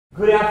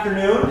Good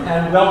afternoon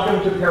and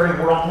welcome to Perry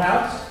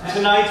Worldhouse.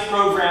 Tonight's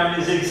program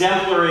is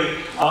exemplary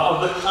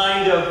of the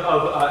kind of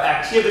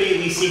activity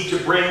we seek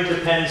to bring to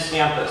Penn's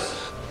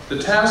campus.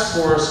 The task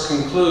force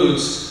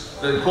concludes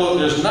that, quote,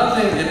 there's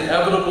nothing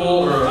inevitable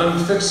or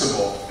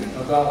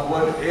unfixable about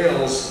what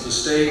ails the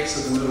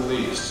states of the Middle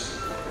East.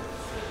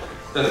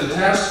 That the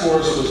task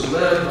force was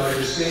led by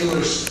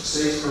distinguished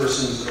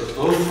statespersons of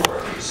both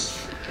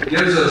parties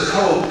gives us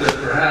hope that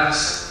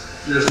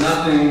perhaps there's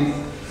nothing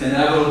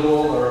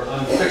inevitable or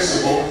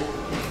unfixable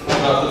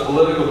about the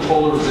political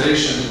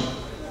polarization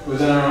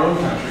within our own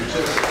country,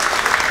 too.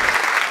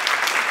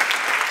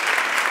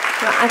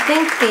 Well, I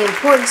think the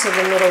importance of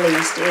the Middle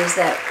East is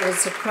that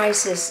it's a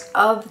crisis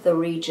of the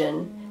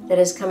region that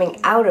is coming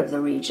out of the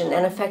region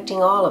and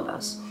affecting all of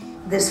us.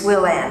 This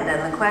will end,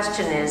 and the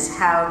question is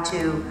how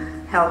to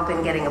help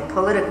in getting a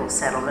political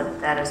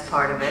settlement, that is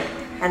part of it,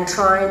 and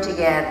trying to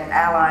get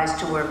allies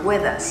to work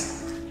with us.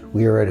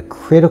 We are at a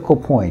critical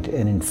point,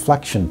 an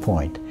inflection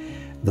point.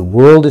 The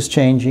world is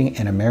changing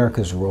and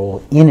America's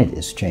role in it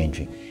is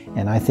changing.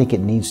 And I think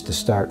it needs to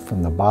start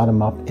from the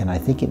bottom up, and I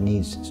think it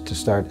needs to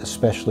start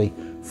especially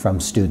from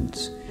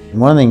students. And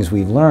one of the things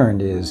we've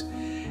learned is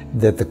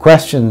that the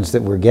questions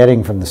that we're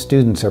getting from the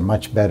students are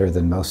much better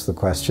than most of the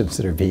questions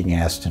that are being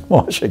asked in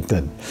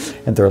Washington,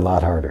 and they're a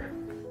lot harder.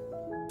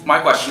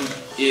 My question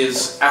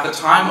is, at the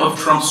time of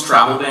Trump's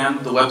travel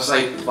ban, the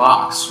website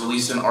Vox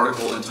released an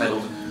article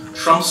entitled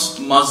 "Trump's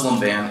Muslim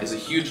Ban is a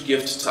Huge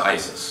Gift to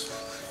ISIS."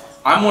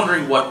 I'm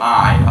wondering what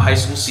I, a high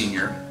school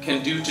senior,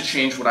 can do to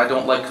change what I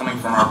don't like coming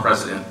from our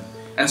president,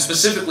 and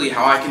specifically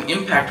how I can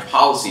impact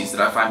policies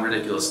that I find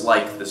ridiculous,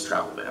 like this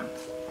travel ban.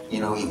 You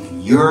know,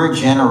 if your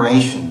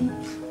generation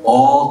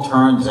all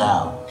turns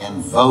out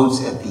and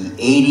votes at the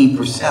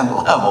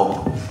 80%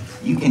 level,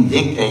 you can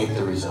dictate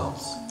the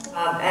results.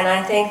 And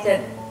I think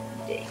that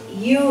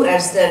you,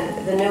 as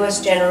the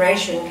newest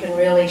generation, can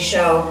really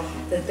show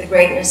that the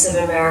greatness of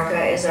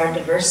America is our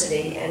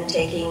diversity and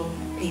taking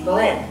people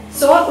in.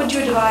 So what would you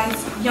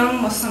advise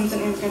young Muslims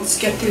and immigrants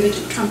to get through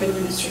the Trump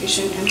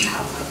administration and to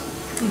have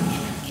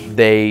hope?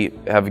 They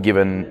have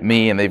given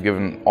me, and they've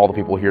given all the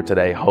people here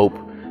today, hope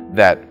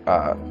that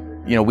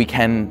we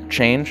can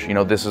change.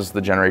 This is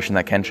the generation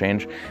that can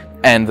change,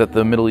 and that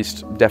the Middle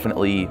East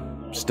definitely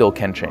still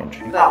can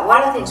change. But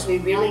one of the things we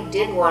really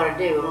did want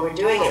to do, and we're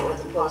doing it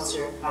with the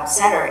Pulitzer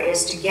Center,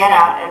 is to get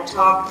out and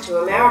talk to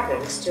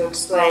Americans to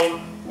explain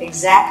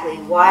exactly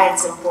why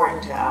it's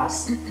important to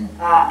us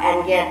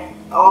and get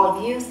all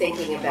of you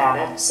thinking about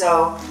it,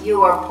 so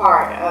you are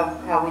part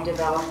of how we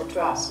develop the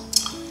trust.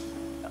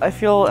 I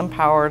feel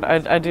empowered.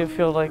 I do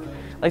feel like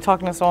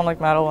talking to someone like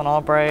Madeleine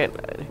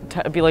Albright,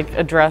 to be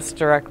addressed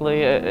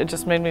directly, it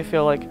just made me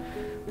feel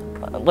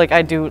like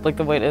I do,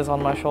 the weight is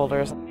on my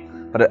shoulders.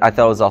 But I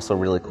thought it was also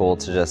really cool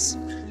to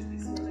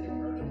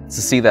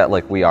see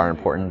that we are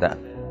important, that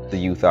the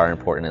youth are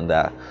important, and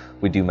that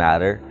we do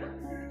matter.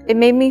 It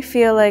made me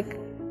feel like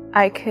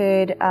I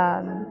could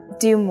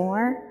do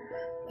more,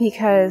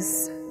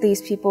 because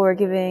these people were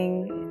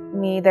giving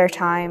me their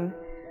time,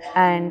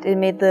 and it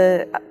made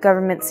the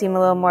government seem a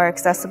little more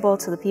accessible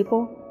to the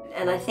people.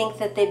 And I think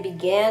that they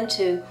began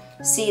to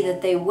see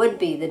that they would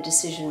be the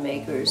decision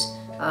makers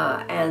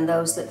and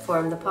those that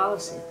form the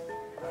policy.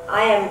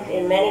 I am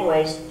in many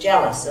ways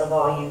jealous of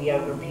all you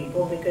younger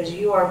people, because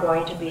you are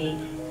going to be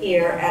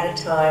here at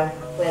a time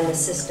when the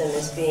system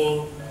is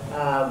being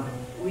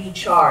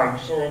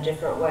recharged in a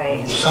different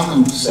way.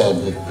 Someone said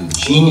that the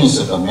genius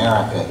of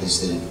America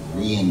is that it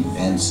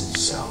reinvents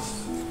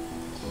itself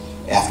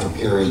after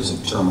periods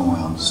of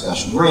turmoil and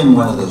discussion. We're in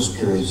one of those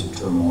periods of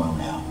turmoil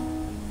now.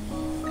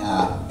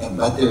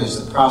 But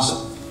there's the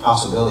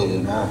possibility that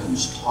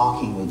Americans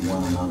talking with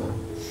one another,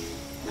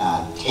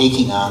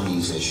 taking on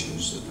these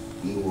issues, that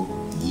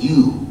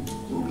you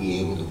will be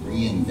able to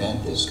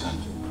reinvent this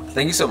country.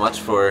 Thank you so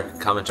much for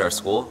coming to our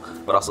school,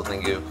 but also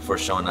thank you for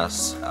showing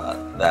us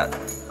that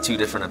two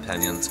different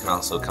opinions can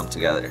also come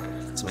together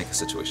to make a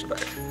situation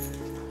better.